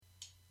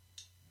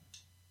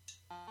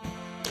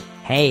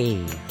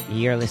Hey,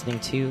 you're listening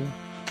to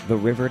the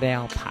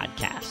Riverdale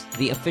podcast,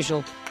 the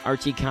official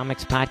Archie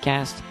Comics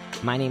podcast.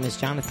 My name is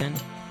Jonathan.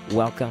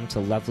 Welcome to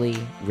lovely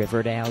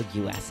Riverdale,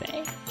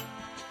 USA.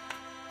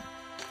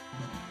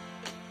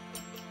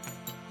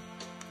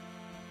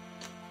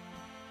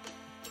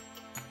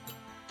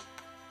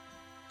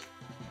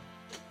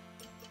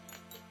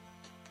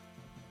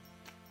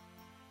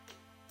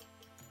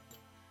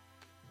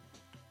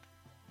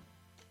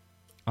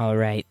 All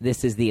right,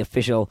 this is the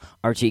official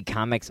Archie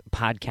Comics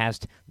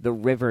podcast, the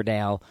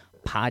Riverdale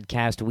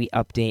podcast. We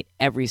update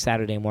every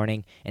Saturday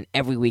morning, and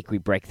every week we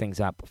break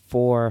things up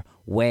 4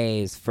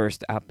 ways.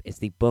 First up is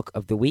the book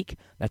of the week.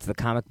 That's the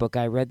comic book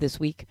I read this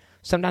week.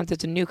 Sometimes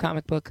it's a new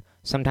comic book,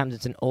 sometimes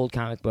it's an old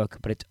comic book,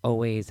 but it's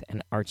always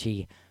an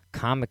Archie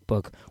comic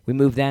book. We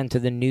move then to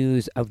the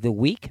news of the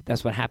week.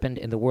 That's what happened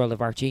in the world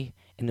of Archie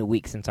in the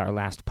week since our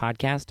last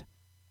podcast.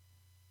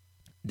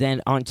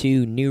 Then on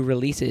to new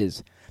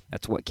releases.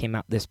 That's what came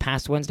out this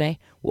past Wednesday,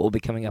 what will be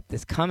coming up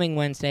this coming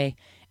Wednesday,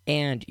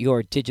 and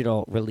your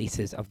digital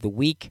releases of the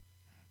week.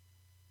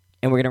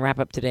 And we're going to wrap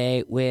up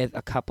today with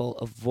a couple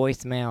of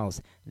voicemails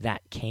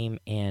that came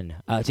in.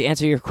 To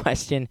answer your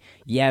question,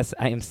 yes,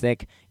 I am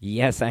sick.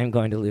 Yes, I am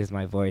going to lose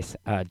my voice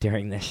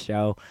during this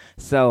show.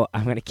 So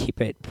I'm going to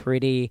keep it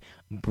pretty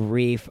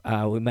brief.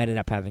 We might end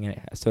up having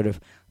a sort of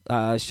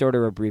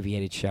shorter,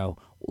 abbreviated show.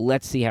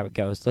 Let's see how it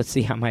goes. Let's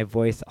see how my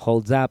voice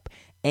holds up.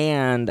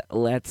 And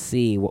let's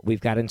see what we've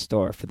got in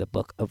store for the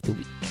book of the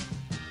week.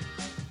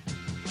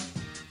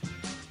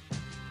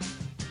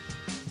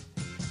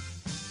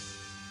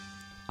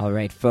 All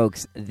right,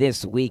 folks,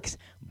 this week's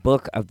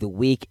book of the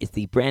week is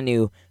the brand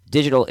new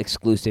digital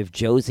exclusive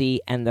Josie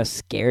and the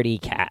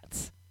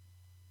Scaredycats.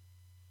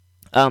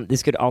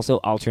 This could also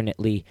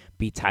alternately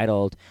be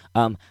titled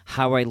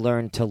How I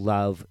Learned to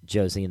Love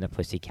Josie and the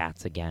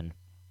Pussycats Again.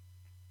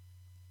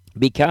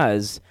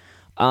 Because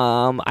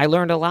I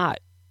learned a lot.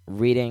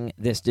 Reading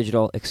this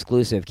digital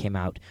exclusive came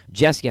out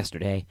just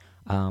yesterday,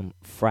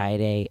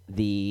 Friday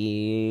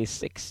the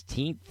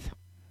 16th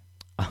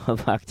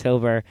of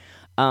October,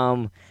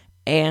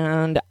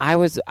 and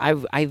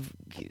I've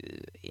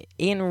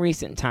in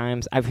recent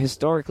times I've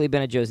historically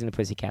been a Josie and the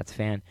Pussycats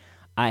fan.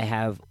 I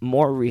have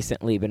more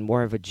recently been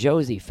more of a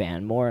Josie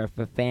fan, more of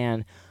a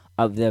fan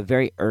of the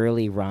very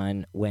early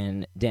run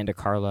when Dan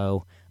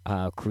DeCarlo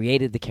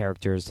created the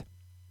characters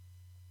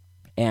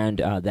and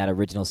that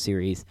original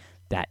series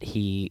that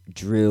he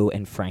drew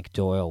and Frank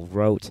Doyle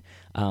wrote.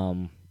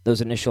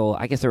 Those initial,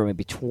 I guess there were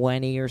maybe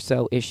 20 or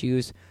so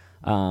issues,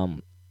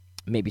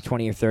 maybe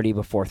 20 or 30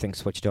 before things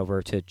switched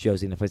over to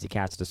Josie and the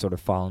Pussycats to sort of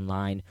fall in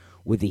line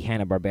with the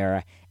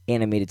Hanna-Barbera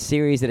animated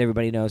series that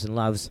everybody knows and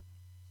loves.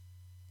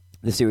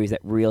 The series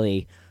that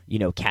really,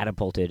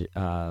 catapulted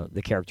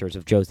the characters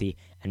of Josie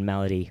and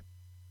Melody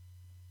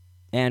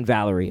and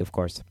Valerie, of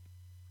course,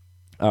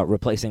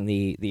 replacing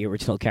the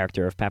original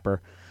character of Pepper.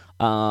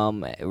 That's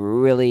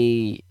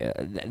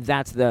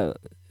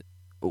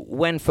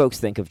when folks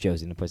think of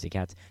Josie and the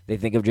Pussycats, they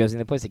think of Josie and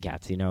the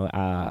Pussycats.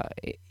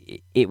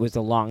 It was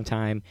a long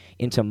time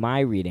into my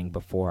reading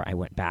before I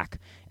went back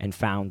and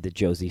found the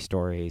Josie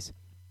stories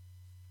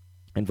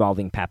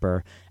involving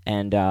Pepper,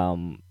 and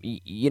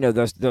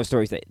those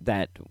stories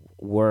that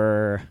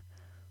were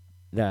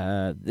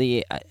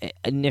the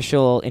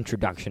initial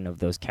introduction of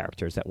those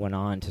characters that went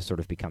on to sort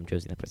of become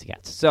Josie and the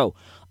Pussycats. So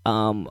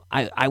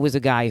I was a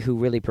guy who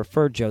really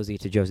preferred Josie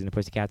to Josie and the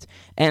Pussycats,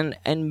 and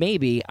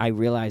maybe I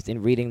realized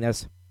in reading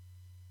this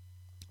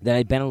that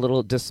I'd been a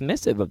little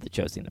dismissive of the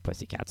Josie and the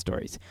Pussycat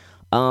stories,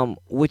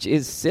 which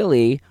is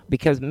silly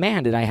because,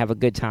 man, did I have a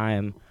good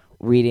time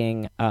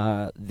reading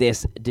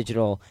this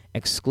digital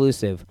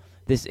exclusive.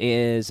 This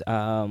is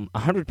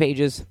 100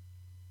 pages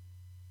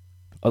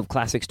of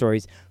classic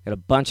stories. Got a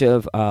bunch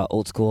of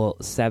old school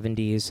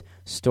 70s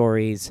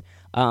stories,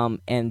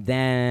 and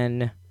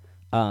then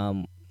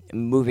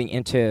moving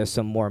into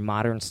some more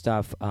modern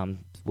stuff.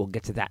 We'll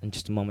get to that in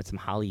just a moment. Some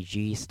Holly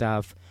G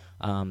stuff,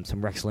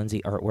 some Rex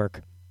Lindsay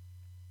artwork.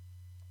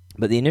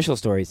 But the initial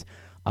stories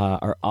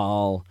are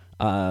all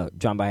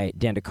drawn by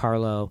Dan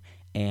DeCarlo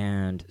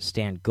and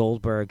Stan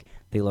Goldberg.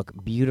 They look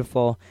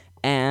beautiful,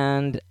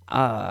 and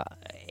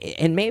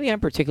maybe I'm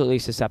particularly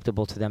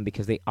susceptible to them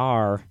because they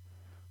are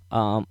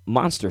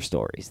monster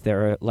stories.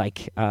 They're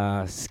like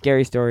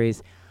scary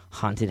stories,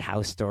 haunted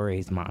house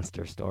stories,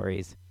 monster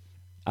stories.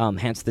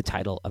 Hence the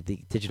title of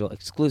the digital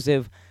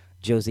exclusive,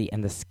 Josie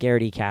and the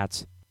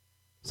Scaredycats.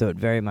 So it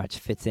very much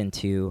fits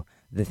into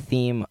the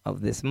theme of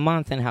this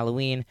month and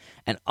Halloween.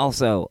 And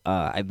also,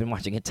 I've been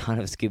watching a ton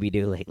of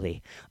Scooby-Doo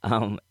lately.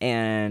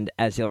 And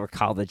as you'll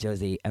recall, the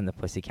Josie and the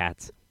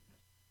Pussycats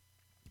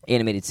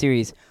animated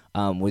series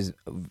was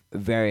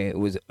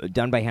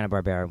done by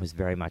Hanna-Barbera, was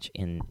very much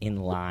in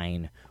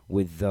line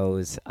with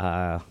those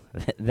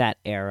that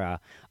era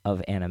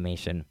of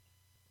animation.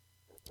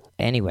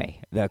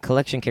 Anyway, the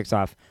collection kicks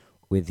off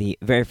with the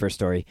very first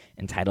story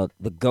entitled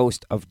The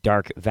Ghost of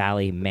Dark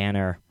Valley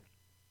Manor.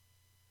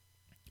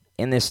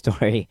 In this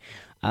story,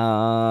 Josie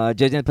and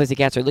the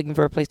Pussycats are looking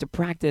for a place to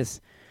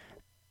practice,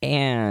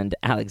 and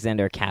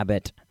Alexander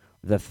Cabot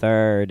The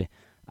third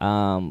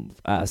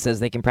says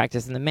they can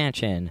practice in the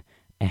mansion.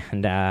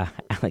 And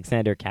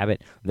Alexander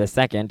Cabot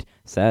II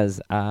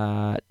says,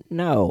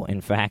 no,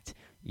 in fact,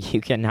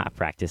 you cannot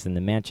practice in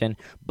the mansion,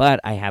 but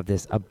I have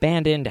this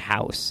abandoned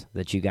house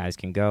that you guys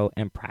can go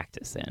and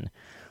practice in.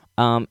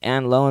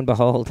 And lo and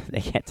behold,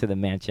 they get to the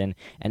mansion,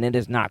 and it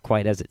is not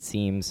quite as it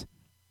seems.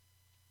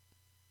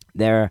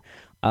 There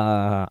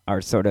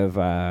are sort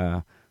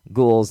of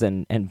ghouls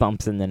and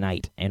bumps in the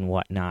night and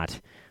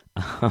whatnot.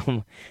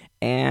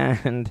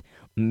 And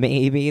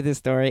maybe the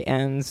story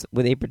ends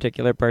with a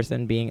particular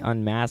person being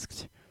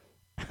unmasked,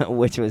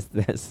 which was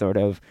the sort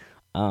of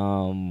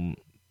the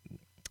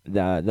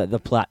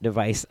plot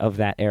device of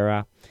that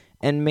era.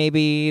 And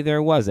maybe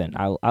there wasn't.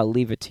 I'll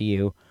leave it to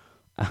you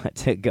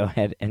to go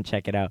ahead and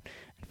check it out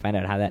and find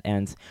out how that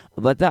ends.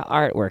 But the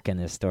artwork in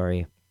this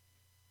story,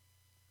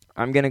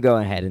 I'm going to go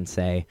ahead and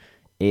say,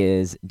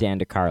 is Dan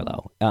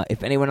DeCarlo.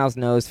 If anyone else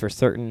knows for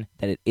certain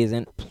that it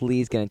isn't,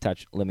 please get in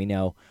touch. Let me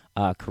know.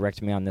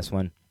 Correct me on this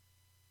one.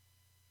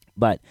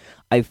 But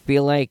I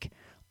feel like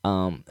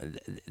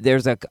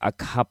there's a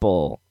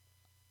couple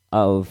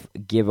of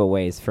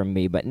giveaways from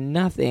me, but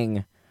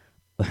nothing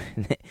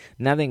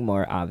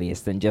more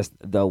obvious than just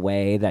the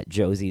way that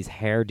Josie's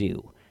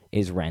hairdo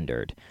is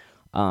rendered.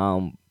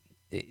 Dan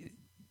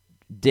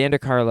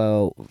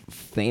DeCarlo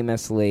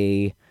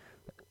famously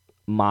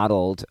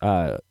modeled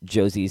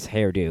Josie's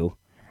hairdo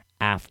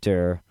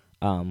after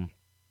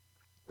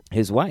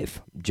his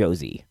wife,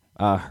 Josie,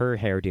 her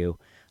hairdo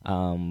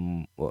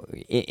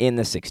in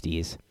the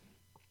 60s.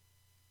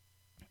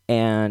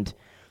 And,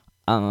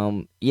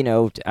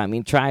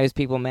 try as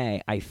people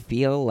may, I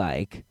feel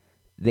like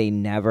they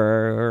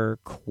never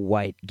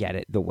quite get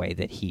it the way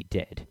that he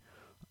did.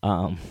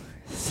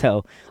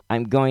 So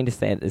I'm going to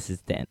say that this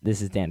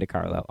is Dan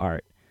DeCarlo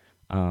art,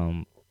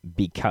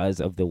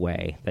 because of the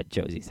way that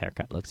Josie's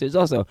haircut looks. There's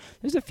a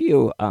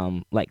few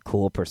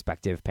cool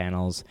perspective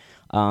panels.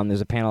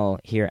 There's a panel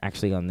here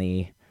actually on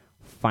the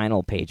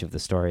final page of the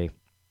story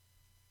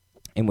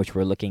in which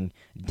we're looking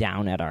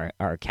down at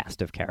our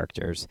cast of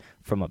characters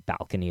from a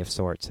balcony of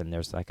sorts, and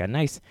there's like a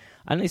nice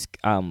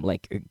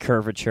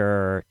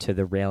curvature to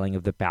the railing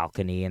of the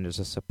balcony, and there's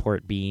a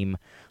support beam.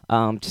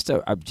 Just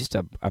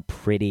a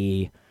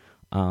pretty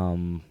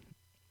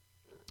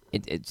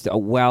it's a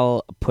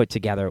well put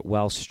together,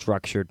 well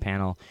structured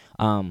panel.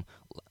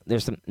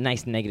 There's some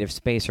nice negative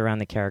space around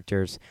the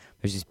characters.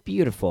 There's this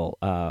beautiful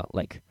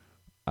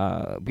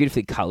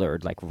beautifully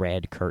colored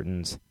red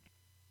curtains.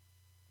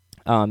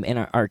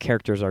 And our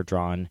characters are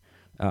drawn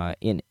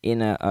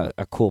in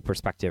a cool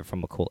perspective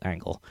from a cool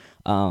angle.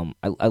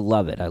 I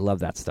love it. I love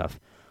that stuff.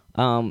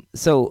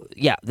 So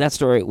yeah, that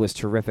story was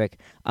terrific.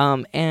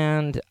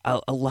 And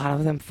a lot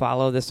of them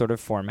follow the sort of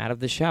format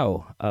of the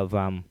show of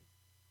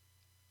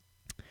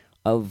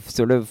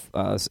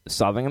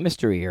solving a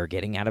mystery or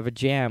getting out of a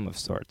jam of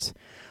sorts.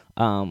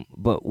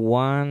 But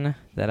one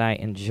that I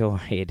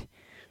enjoyed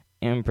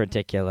in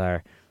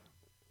particular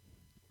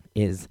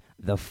is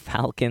The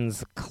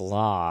Falcon's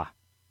Claw.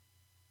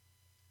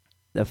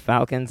 The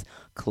Falcon's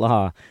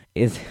Claw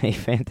is a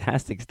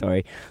fantastic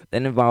story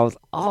that involves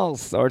all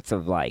sorts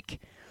of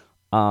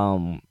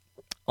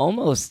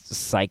almost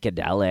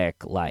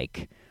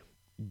psychedelic,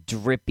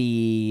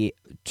 drippy,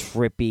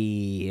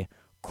 trippy,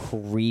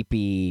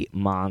 creepy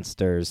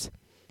monsters.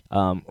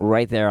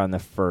 Right there on the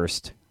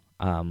first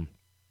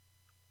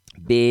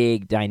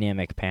big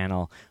dynamic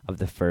panel of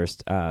the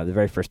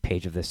very first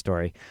page of this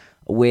story,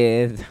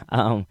 with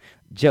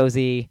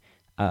Josie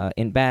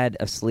in bed,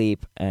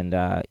 asleep, and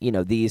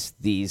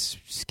these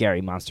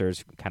scary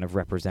monsters kind of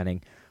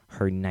representing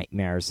her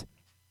nightmares.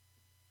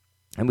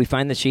 And we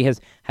find that she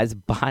has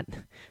bought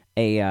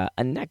a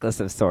necklace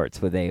of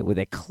sorts with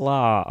a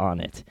claw on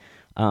it,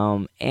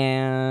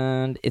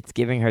 and it's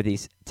giving her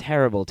these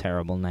terrible,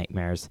 terrible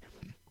nightmares.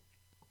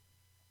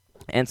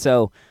 And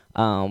so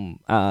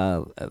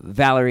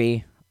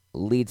Valerie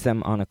leads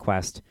them on a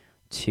quest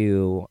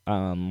to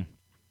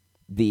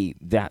the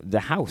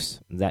house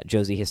that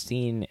Josie has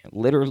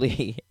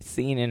literally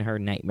seen in her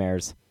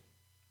nightmares,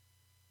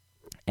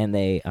 and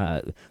they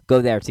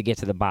go there to get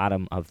to the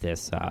bottom of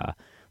this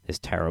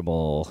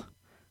terrible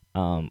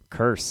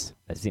curse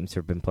that seems to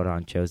have been put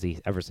on Josie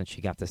ever since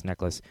she got this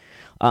necklace.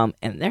 And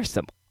there's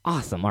some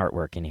awesome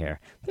artwork in here.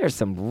 There's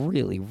some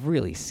really,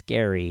 really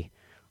scary,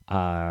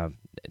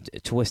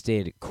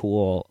 twisted,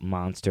 cool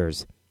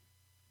monsters.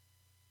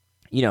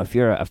 If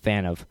you're a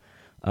fan of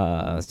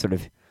sort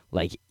of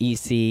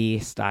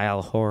EC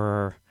style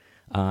horror,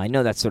 I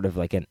know that's sort of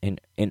like an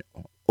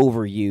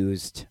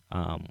overused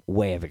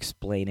way of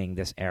explaining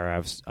this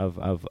era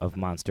of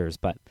monsters,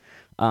 but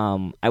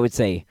I would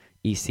say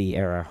EC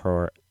era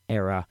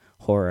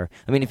horror.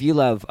 I mean, if you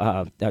love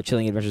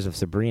Chilling Adventures of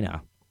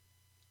Sabrina,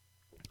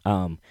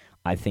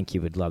 I think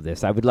you would love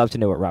this. I would love to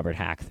know what Robert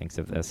Hack thinks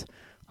of this.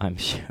 I'm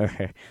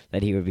sure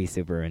that he would be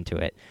super into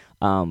it.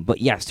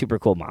 But yeah, super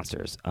cool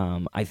monsters.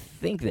 I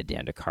think that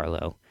Dan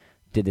DeCarlo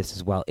did this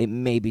as well. It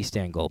may be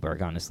Stan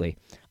Goldberg, honestly.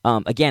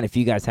 Again, if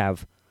you guys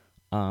have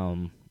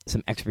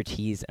some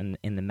expertise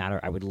in the matter,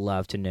 I would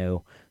love to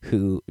know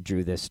who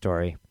drew this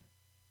story.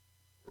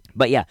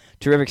 But yeah,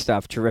 terrific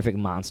stuff, terrific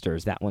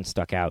monsters. That one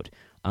stuck out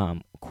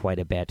quite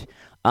a bit.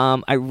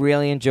 I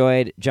really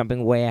enjoyed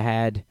jumping way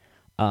ahead.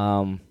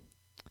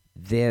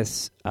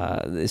 This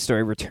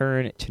story,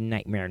 Return to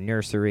Nightmare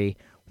Nursery,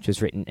 which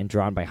was written and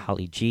drawn by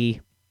Holly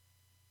G.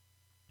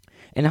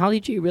 And Holly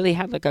G really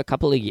had like a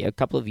couple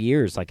of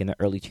years, like in the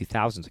early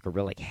 2000s, like a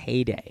real like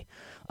heyday.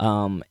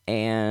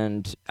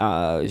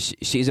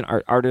 She's an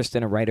artist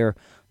and a writer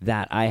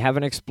that I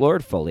haven't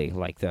explored fully,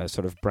 like the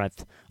sort of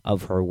breadth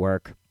of her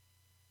work.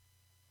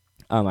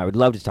 I would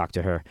love to talk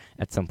to her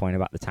at some point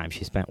about the time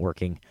she spent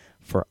working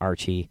for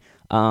Archie,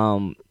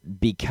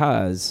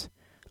 because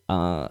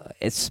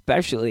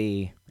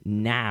especially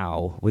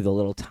now with a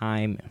little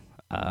time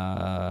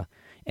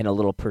and a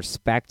little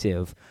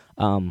perspective,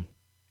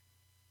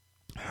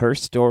 her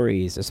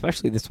stories,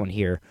 especially this one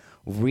here,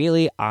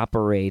 really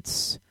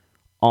operates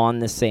on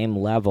the same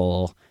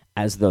level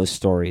as those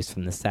stories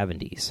from the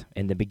 70s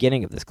in the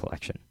beginning of this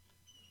collection,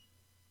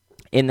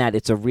 in that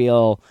it's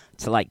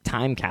like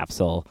time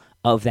capsule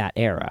of that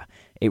era.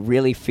 It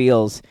really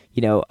feels,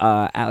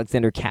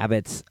 Alexander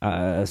Cabot's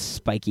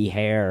spiky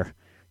hair,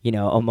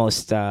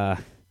 almost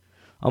Mark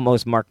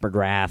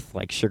McGrath,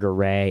 like Sugar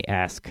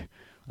Ray-esque.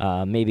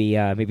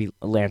 Maybe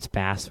Lance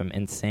Bass from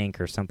NSYNC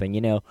or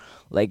something,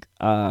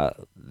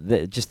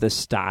 just the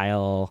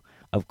style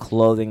of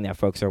clothing that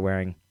folks are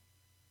wearing.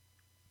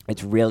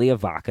 It's really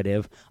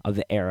evocative of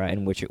the era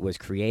in which it was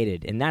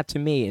created, and that to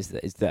me is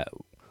the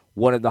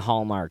one of the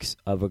hallmarks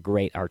of a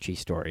great Archie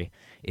story,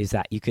 is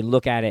that you can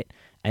look at it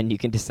and you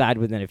can decide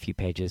within a few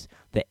pages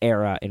the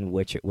era in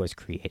which it was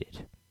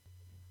created.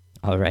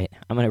 All right,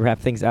 I'm going to wrap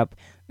things up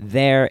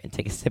there and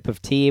take a sip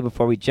of tea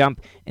before we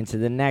jump into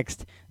the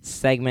next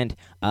segment.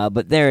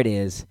 But there it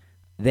is.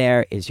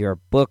 There is your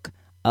book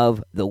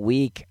of the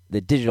week,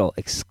 the digital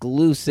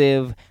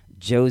exclusive,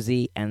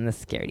 Josie and the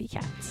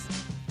Scaredycats.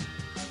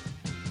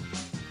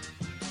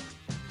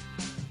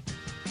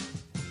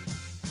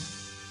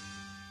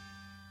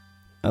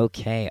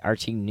 Okay,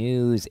 Archie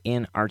News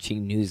in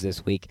Archie News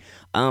this week.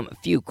 A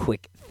few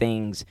quick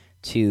things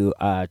to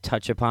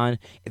touch upon.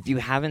 If you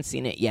haven't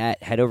seen it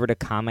yet, head over to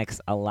Comics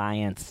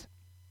Alliance.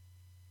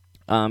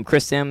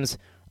 Chris Sims,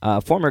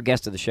 former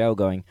guest of the show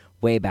going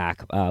way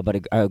back,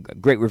 but a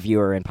great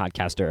reviewer and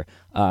podcaster,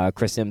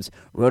 Chris Sims,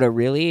 wrote a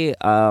really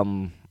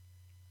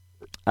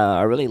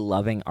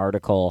loving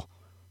article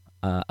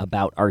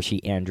about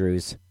Archie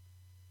Andrews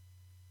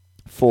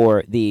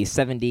for the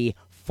 74th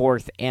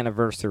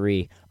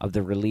anniversary of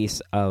the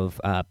release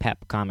of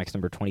Pep Comics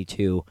number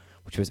 22,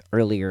 which was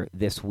earlier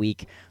this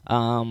week.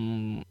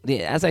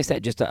 As I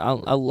said, just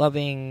a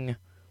loving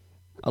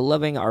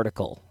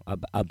article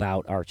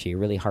about Archie, a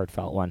really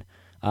heartfelt one,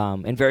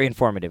 and very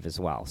informative as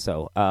well.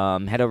 So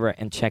head over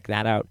and check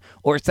that out,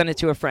 or send it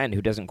to a friend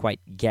who doesn't quite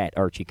get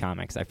Archie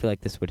comics. I feel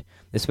like this would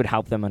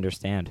help them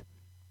understand.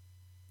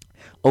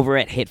 Over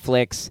at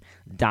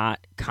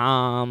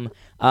hitflix.com,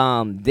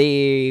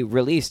 they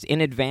released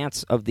in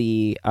advance of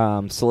the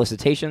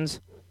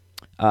solicitations,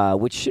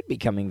 which should be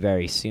coming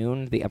very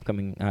soon, the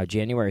upcoming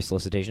January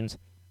solicitations.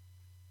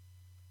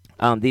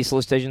 These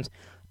solicitations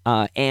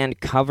and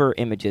cover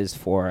images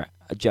for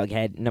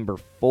Jughead number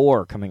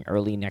 4 coming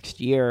early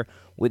next year,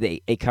 with a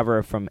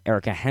cover from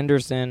Erica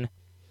Henderson,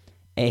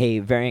 a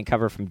variant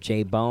cover from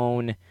Jay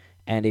Bone,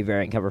 and a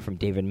variant cover from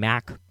David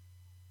Mack,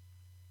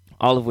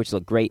 all of which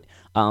look great.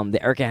 The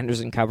Erica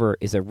Henderson cover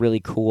is a really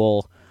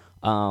cool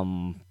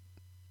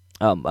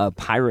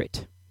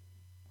pirate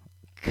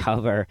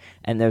cover,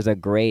 and there's a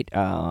great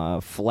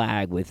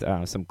flag with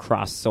some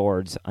crossed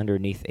swords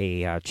underneath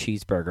a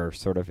cheeseburger,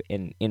 sort of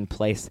in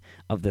place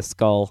of the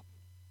skull.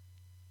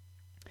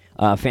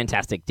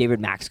 Fantastic. David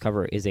Mack's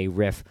cover is a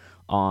riff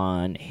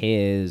on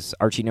his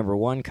Archie number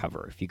 1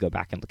 cover, if you go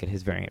back and look at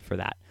his variant for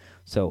that.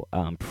 So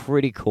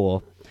pretty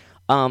cool.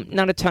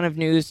 Not a ton of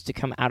news to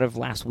come out of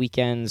last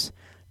weekend's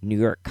New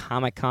York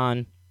Comic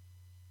Con,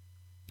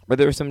 but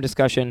there was some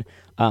discussion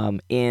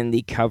in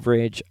the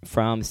coverage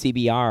from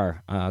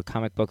CBR,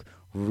 Comic Book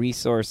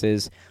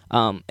Resources.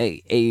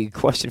 A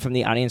question from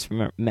the audience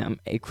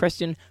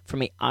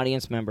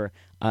member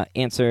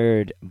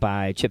answered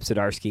by Chip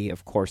Zdarsky,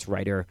 of course,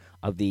 writer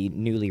of the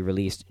newly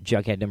released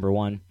Jughead number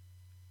 1,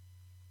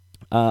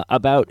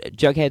 about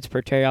Jughead's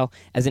portrayal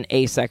as an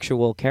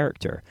asexual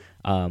character,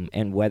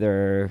 and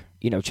whether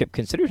Chip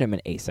considered him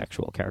an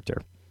asexual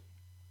character.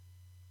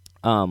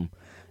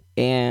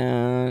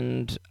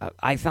 And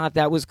I thought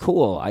that was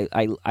cool.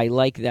 I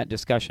like that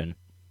discussion.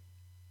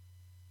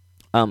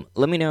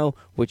 Let me know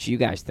what you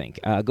guys think.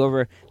 Go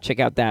over, check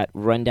out that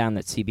rundown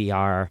that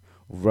CBR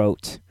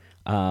wrote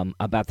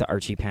about the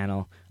Archie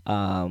panel.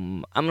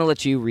 I'm going to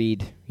let you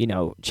read,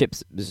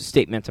 Chip's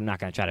statements. I'm not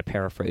going to try to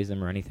paraphrase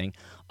them or anything.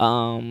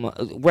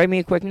 Write me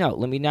a quick note.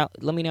 Let me know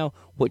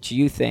what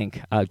you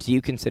think. Do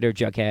you consider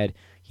Jughead,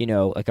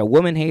 like a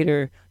woman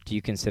hater? Do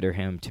you consider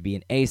him to be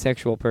an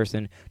asexual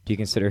person? Do you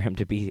consider him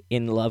to be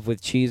in love with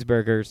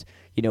cheeseburgers?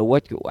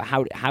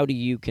 How do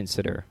you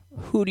consider,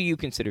 who do you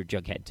consider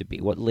Jughead to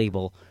be? What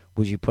label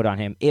would you put on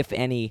him, if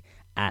any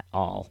at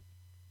all?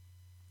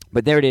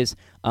 But there it is.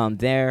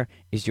 There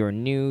is your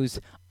news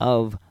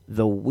of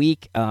the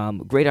week.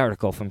 Great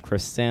article from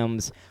Chris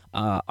Sims.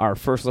 Our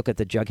first look at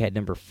the Jughead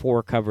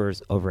 #4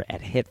 covers over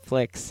at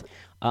HitFlix.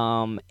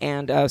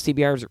 And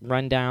CBR's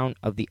rundown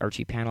of the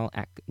Archie panel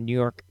at New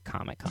York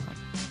Comic Con.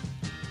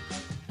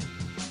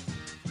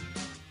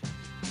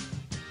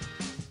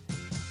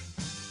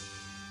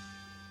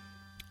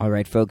 All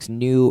right, folks,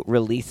 new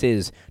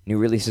releases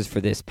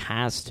for this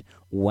past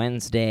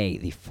Wednesday,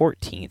 the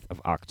 14th of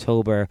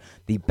October,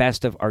 the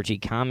Best of Archie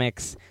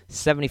Comics,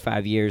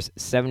 75 years,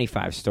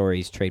 75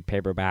 stories, trade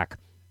paperback.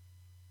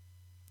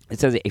 It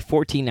says a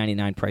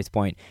 $14.99 price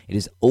point. It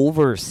is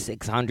over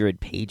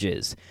 600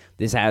 pages.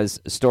 This has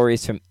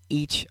stories from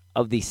each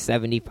of the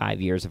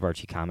 75 years of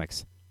Archie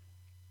Comics.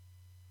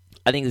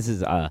 I think this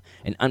is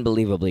an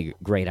unbelievably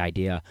great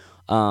idea.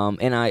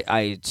 And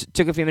I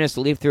took a few minutes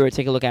to leaf through it,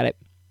 take a look at it.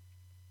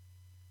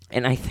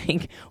 And I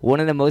think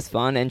one of the most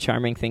fun and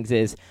charming things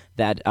is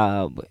that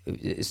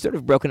it's sort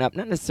of broken up,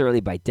 not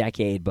necessarily by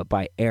decade, but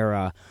by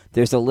era.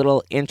 There's a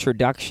little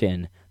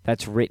introduction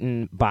that's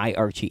written by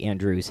Archie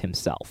Andrews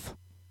himself,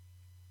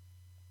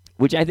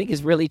 which I think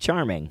is really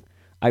charming.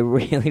 I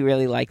really,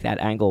 really like that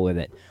angle with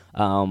it.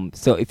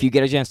 So if you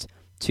get a chance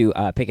to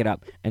pick it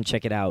up and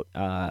check it out,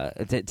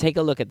 take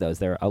a look at those.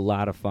 They're a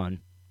lot of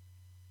fun.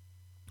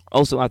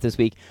 Also out this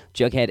week,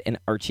 Jughead and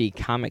Archie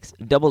Comics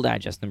Double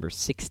Digest number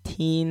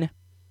 16.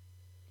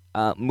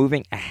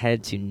 Moving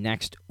ahead to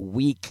next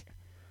week,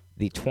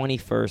 the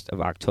 21st of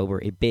October,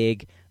 a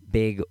big,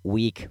 big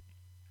week.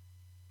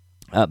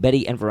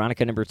 Betty and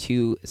Veronica number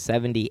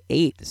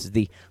 278. This is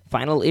the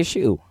final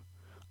issue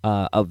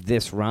of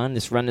this run.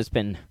 This run has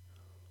been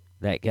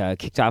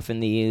kicked off in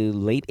the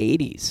late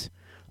 80s.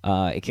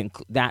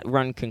 That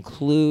run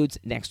concludes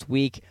next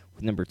week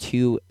with number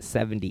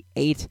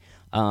 278.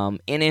 In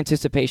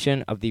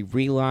anticipation of the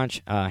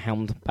relaunch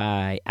helmed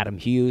by Adam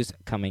Hughes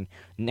coming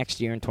next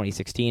year in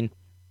 2016.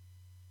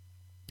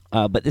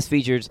 But this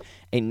features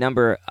a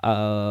number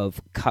of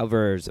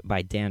covers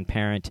by Dan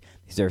Parent.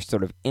 These are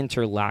sort of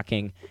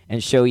interlocking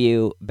and show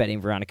you Betty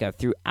and Veronica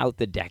throughout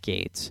the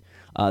decades.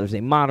 There's a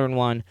modern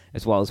one,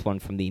 as well as one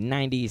from the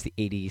 90s, the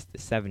 80s, the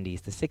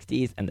 70s, the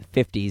 60s, and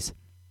the 50s.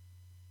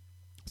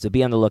 So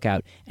be on the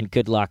lookout, and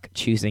good luck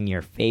choosing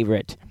your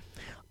favorite.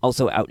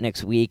 Also out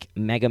next week,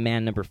 Mega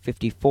Man number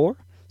 54.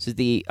 This is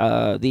the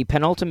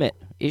penultimate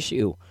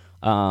issue.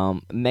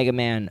 Mega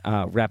Man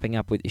wrapping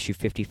up with issue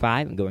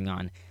 55 and going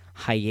on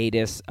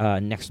hiatus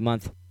next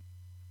month.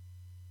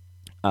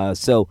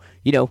 So,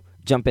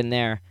 jump in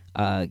there,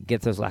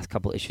 get those last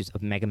couple issues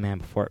of Mega Man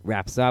before it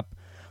wraps up.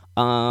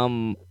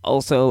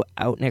 Also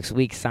out next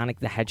week, Sonic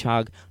the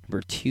Hedgehog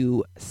number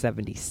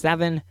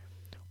 277,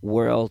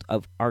 World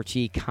of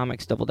Archie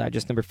Comics Double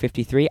Digest number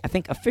 53. I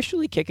think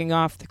officially kicking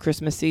off the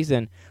Christmas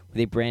season with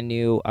a brand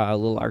new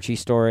little Archie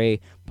story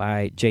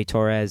by Jay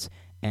Torres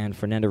and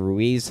Fernando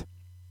Ruiz.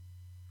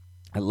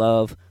 I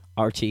love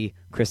Archie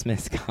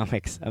Christmas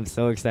comics. I'm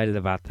so excited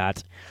about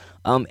that.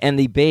 And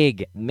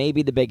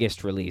maybe the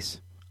biggest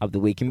release of the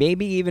week,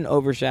 maybe even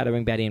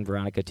overshadowing Betty and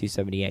Veronica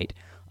 278.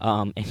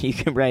 And you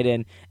can write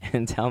in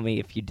and tell me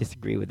if you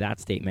disagree with that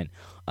statement.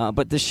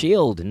 But The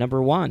Shield,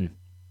 number 1,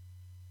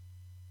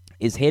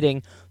 is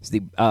hitting.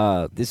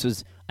 This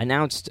was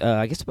announced,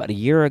 I guess, about a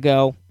year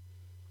ago.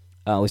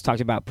 It was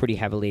talked about pretty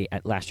heavily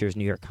at last year's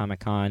New York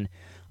Comic Con.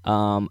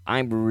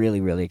 I'm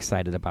really, really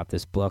excited about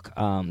this book.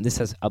 This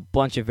has a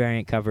bunch of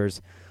variant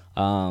covers.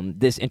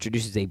 This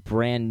introduces a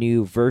brand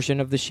new version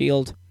of the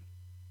Shield.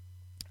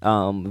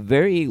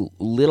 Very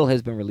little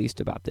has been released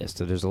about this,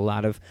 so there's a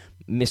lot of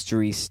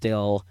mystery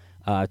still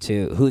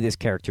to who this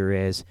character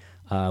is,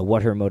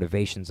 what her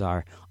motivations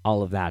are,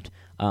 all of that.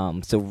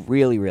 So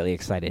really, really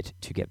excited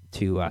to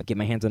get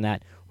my hands on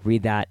that,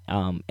 read that,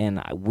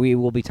 and we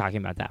will be talking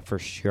about that for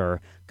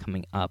sure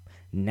coming up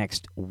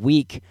next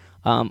week.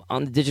 On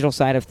the digital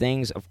side of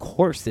things, of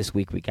course, this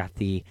week we got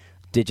the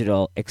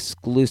digital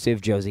exclusive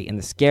Josie and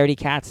the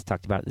Scaredycats,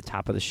 talked about at the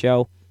top of the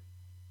show.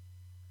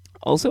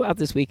 Also out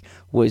this week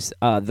was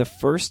the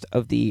first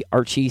of the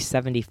Archie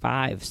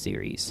 75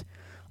 series,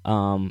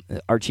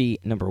 Archie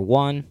number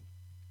 1.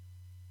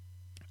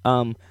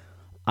 I'm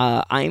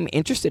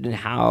interested in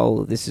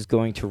how this is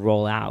going to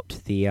roll out,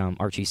 the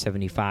Archie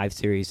 75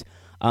 series.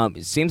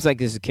 It seems like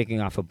this is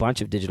kicking off a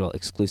bunch of digital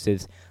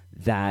exclusives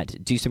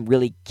that do some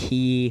really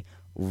key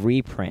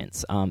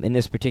reprints. In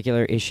this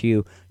particular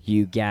issue,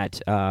 you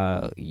get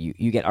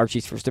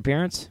Archie's first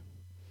appearance.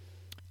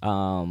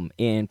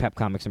 In Pep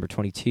Comics number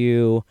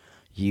 22,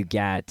 you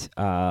get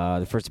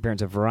the first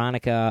appearance of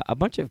Veronica, a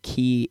bunch of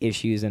key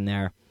issues in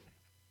there.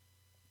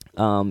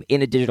 In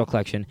a digital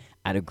collection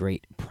at a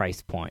great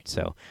price point.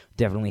 So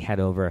definitely head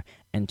over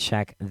and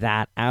check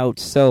that out.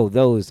 So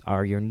those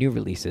are your new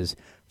releases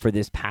for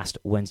this past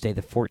Wednesday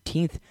the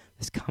 14th,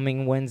 this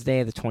coming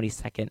Wednesday the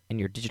 22nd, and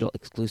your digital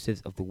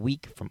exclusives of the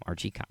week from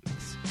Archie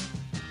Comics.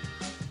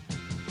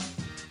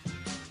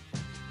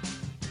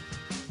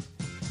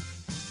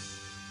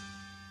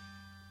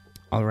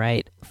 All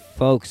right,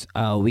 folks,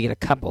 we get a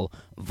couple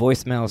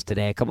voicemails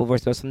today, a couple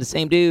voicemails from the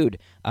same dude,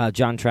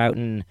 John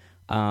Troughton,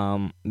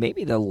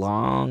 maybe the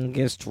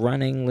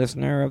longest-running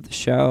listener of the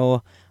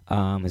show,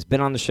 has been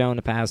on the show in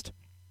the past,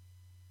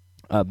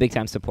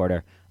 big-time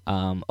supporter.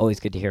 Always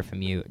good to hear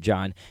from you,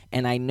 John.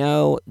 And I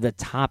know the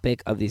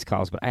topic of these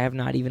calls, but I have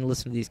not even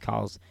listened to these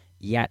calls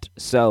yet.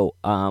 So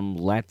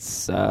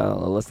let's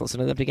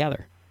listen to them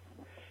together.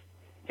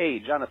 Hey,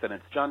 Jonathan,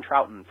 it's John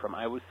Troughton from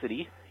Iowa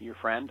City, your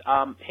friend.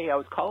 Hey, I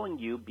was calling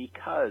you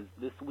because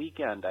this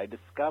weekend I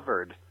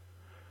discovered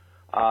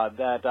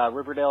that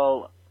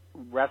Riverdale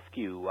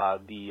Rescue,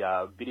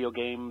 the video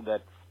game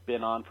that's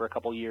been on for a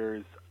couple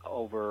years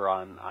over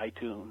on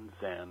iTunes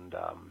and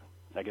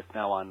I guess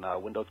now on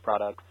Windows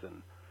products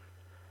and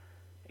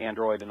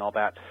Android and all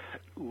that,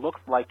 looks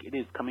like it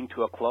is coming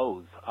to a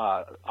close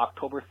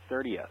October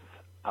 30th.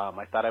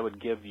 I thought I would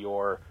give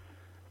your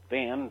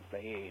fans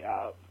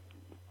a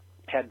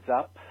heads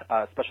up,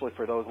 especially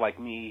for those like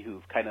me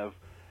who've kind of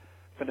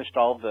finished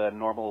all the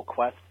normal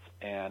quests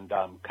and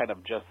kind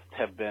of just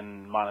have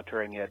been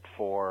monitoring it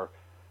for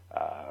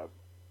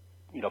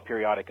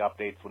periodic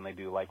updates when they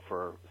do like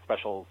for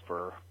specials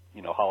for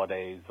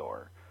holidays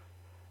or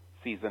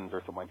seasons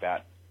or something like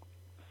that.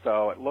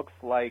 So it looks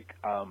like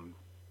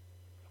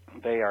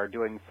they are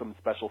doing some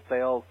special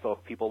sales, so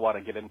if people want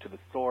to get into the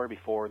store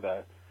before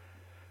the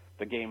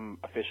game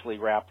officially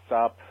wraps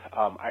up,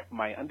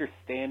 my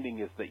understanding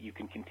is that you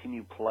can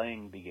continue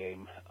playing the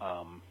game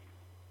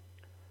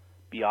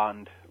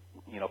beyond,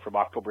 from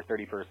October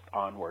 31st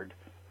onward,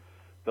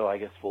 though I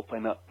guess we'll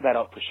find that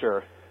out for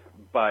sure.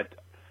 But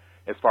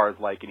as far as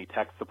like any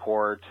tech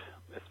support,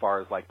 as far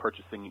as like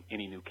purchasing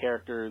any new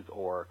characters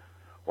or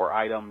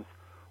items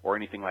or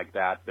anything like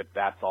that,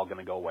 that's all going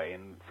to go away,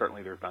 and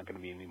certainly there's not going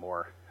to be any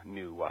more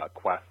new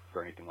quests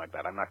or anything like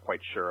that. I'm not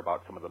quite sure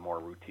about some of the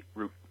more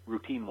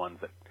routine ones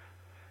that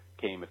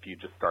came if you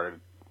just started,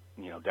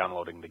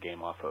 downloading the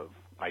game off of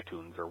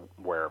iTunes or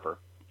wherever.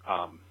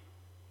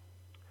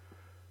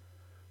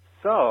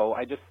 So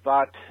I just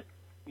thought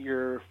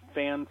your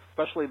fans,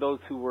 especially those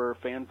who were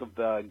fans of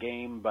the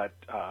game but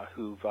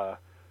who've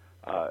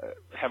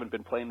haven't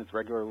been playing as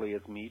regularly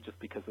as me just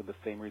because of the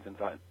same reasons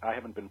I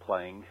haven't been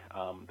playing,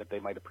 that they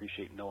might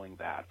appreciate knowing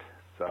that.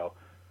 So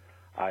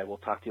I will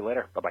talk to you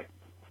later. Bye-bye.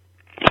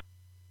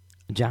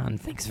 John,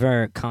 thanks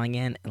for calling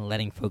in and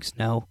letting folks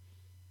know.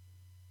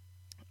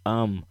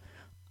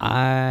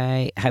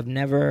 I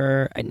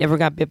never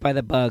got bit by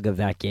the bug of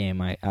that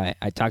game. I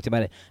talked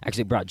about it.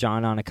 Actually brought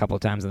John on a couple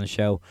of times on the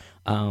show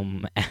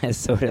as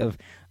sort of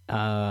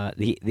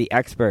the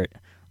expert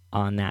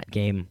on that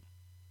game.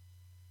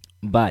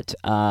 But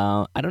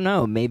I don't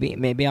know.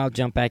 Maybe I'll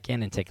jump back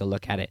in and take a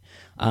look at it.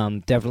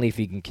 Definitely, if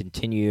you can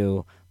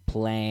continue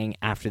playing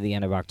after the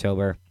end of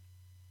October,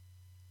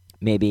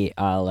 maybe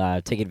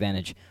I'll take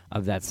advantage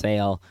of that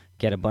sale.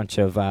 Get a bunch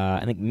of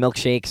I think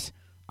milkshakes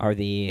are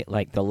the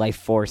life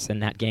force in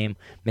that game.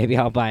 Maybe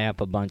I'll buy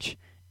up a bunch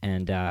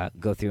and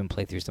go through and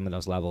play through some of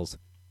those levels.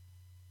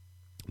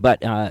 But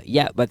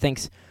but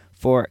thanks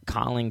for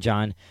calling,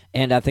 John,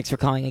 and thanks for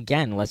calling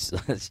again.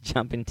 Let's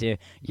jump into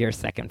your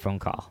second phone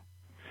call.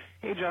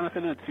 Hey,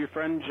 Jonathan, it's your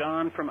friend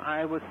John from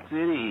Iowa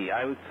City.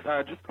 I was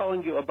just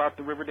calling you about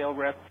the Riverdale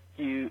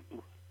Rescue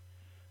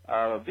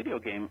video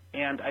game,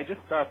 and I just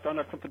found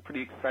out something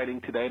pretty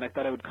exciting today, and I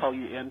thought I would call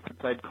you in since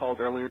I'd called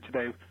earlier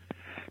today,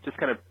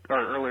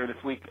 earlier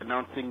this week,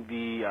 announcing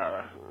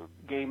the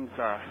game's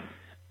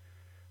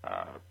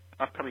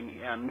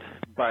upcoming end.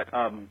 But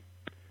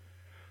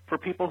for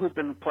people who've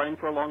been playing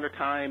for a longer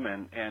time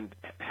and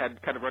had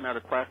kind of run out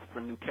of quests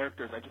and new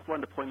characters, I just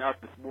wanted to point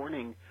out this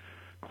morning,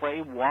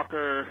 Clay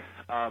Walker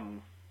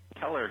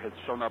Keller has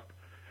shown up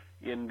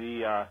in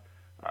the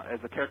as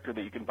a character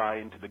that you can buy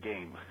into the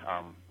game.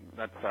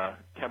 That's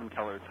Kevin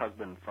Keller's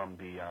husband from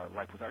the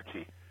Life with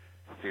Archie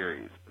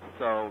series.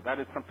 So that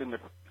is something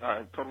that's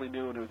totally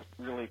new, and it was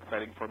really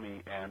exciting for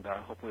me, and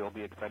hopefully it'll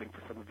be exciting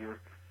for some of your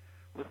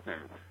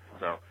listeners.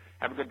 So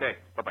have a good day.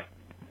 Bye-bye.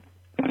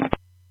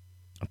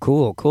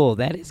 Cool.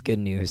 That is good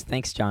news.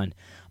 Thanks, John.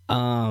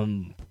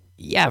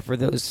 For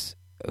those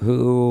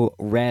who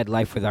read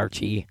Life with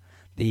Archie,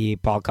 the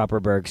Paul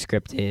Kupperberg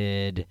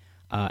scripted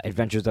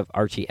Adventures of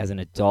Archie as an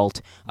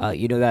adult,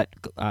 you know that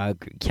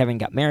Kevin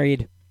got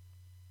married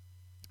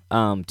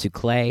to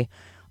Clay.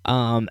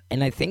 And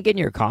I think in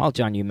your call,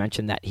 John, you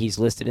mentioned that he's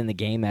listed in the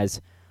game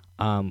as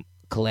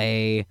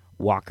Clay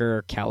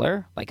Walker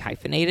Keller, like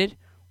hyphenated,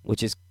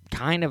 which is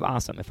kind of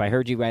awesome. If I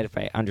heard you right, if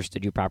I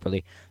understood you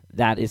properly,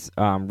 that is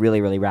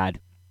really, really rad.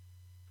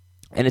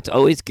 And it's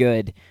always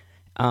good.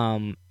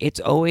 It's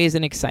always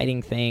an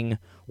exciting thing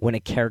when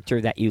a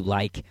character that you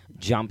like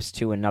jumps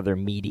to another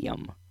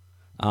medium,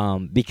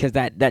 because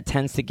that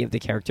tends to give the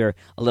character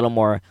a little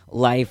more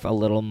life, a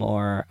little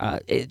more.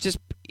 It just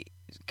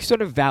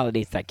sort of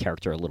validates that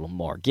character a little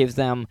more, gives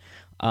them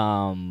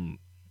a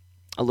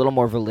little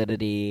more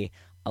validity,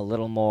 a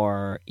little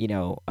more,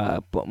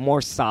 but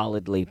more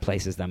solidly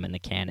places them in the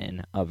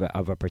canon of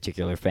a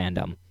particular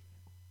fandom.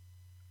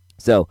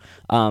 So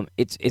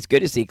it's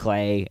good to see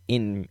Clay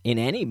in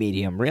any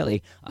medium,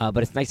 really, but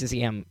it's nice to see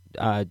him,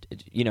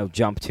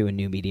 jump to a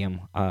new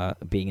medium,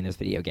 being in this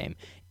video game,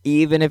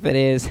 even if it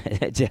is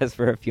just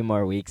for a few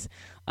more weeks.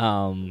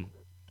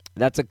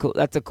 That's a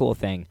cool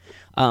thing.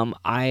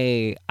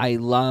 I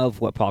love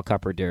what Paul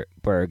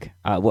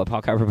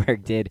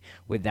Kupperberg did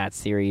with that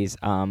series.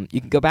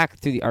 You can go back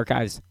through the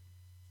archives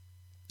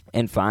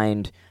and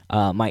find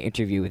my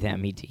interview with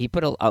him. He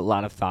put a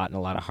lot of thought and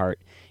a lot of heart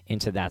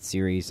into that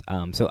series.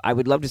 So I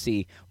would love to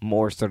see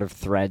more sort of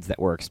threads that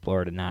were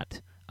explored and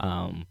not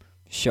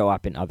show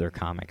up in other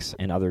comics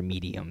and other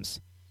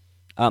mediums.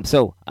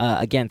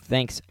 Again,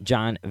 thanks,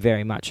 John,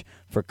 very much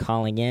for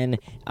calling in.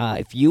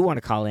 If you want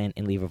to call in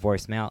and leave a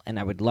voicemail, and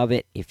I would love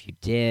it if you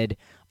did,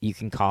 you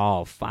can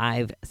call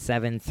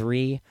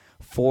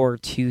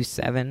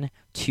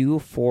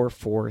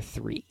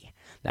 573-427-2443.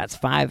 That's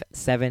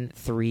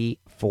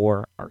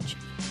 5734-ARCHIE.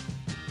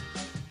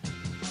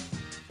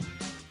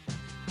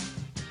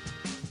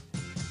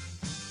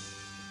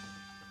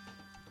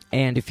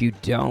 And if you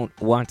don't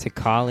want to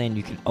call in,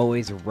 you can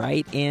always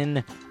write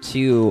in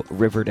to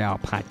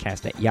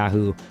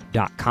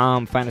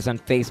RiverdalePodcast@yahoo.com. Find us on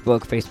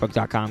Facebook,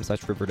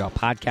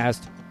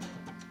 facebook.com/RiverdalePodcast.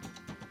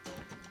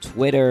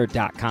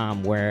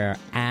 Twitter.com, we're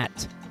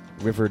at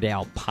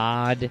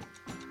RiverdalePod.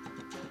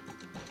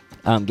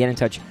 Get in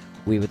touch.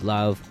 We would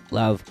love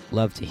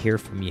to hear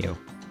from you.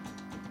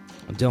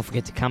 And don't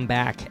forget to come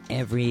back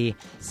every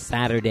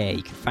Saturday.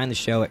 You can find the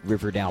show at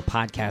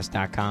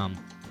RiverdalePodcast.com.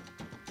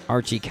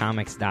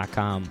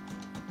 ArchieComics.com,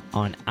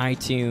 on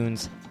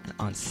iTunes, and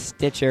on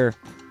Stitcher.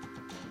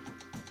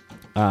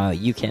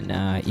 You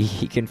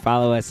can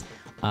follow us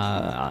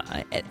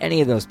at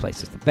any of those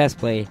places. The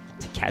best way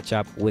to catch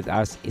up with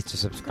us is to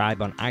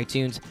subscribe on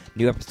iTunes.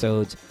 New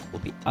episodes will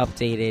be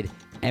updated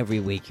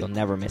every week. You'll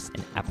never miss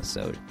an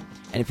episode.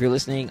 And if you're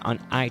listening on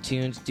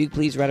iTunes, do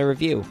please write a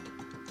review.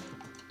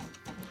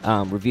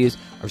 Reviews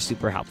are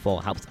super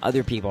helpful. Helps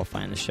other people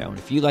find the show. And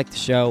if you like the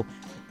show,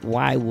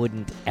 why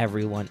wouldn't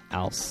everyone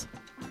else?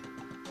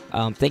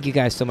 Thank you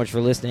guys so much for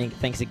listening.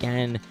 Thanks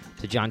again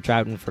to John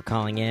Troughton for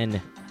calling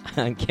in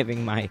and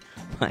giving my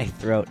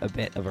throat a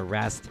bit of a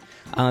rest.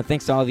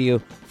 Thanks to all of you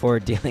for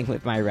dealing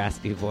with my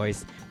raspy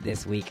voice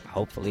this week.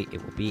 Hopefully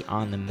it will be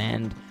on the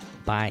mend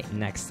by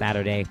next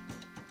Saturday.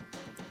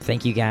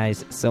 Thank you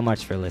guys so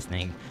much for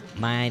listening.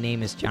 My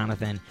name is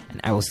Jonathan,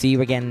 and I will see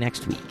you again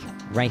next week,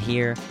 right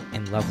here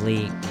in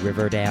lovely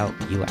Riverdale,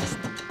 U.S.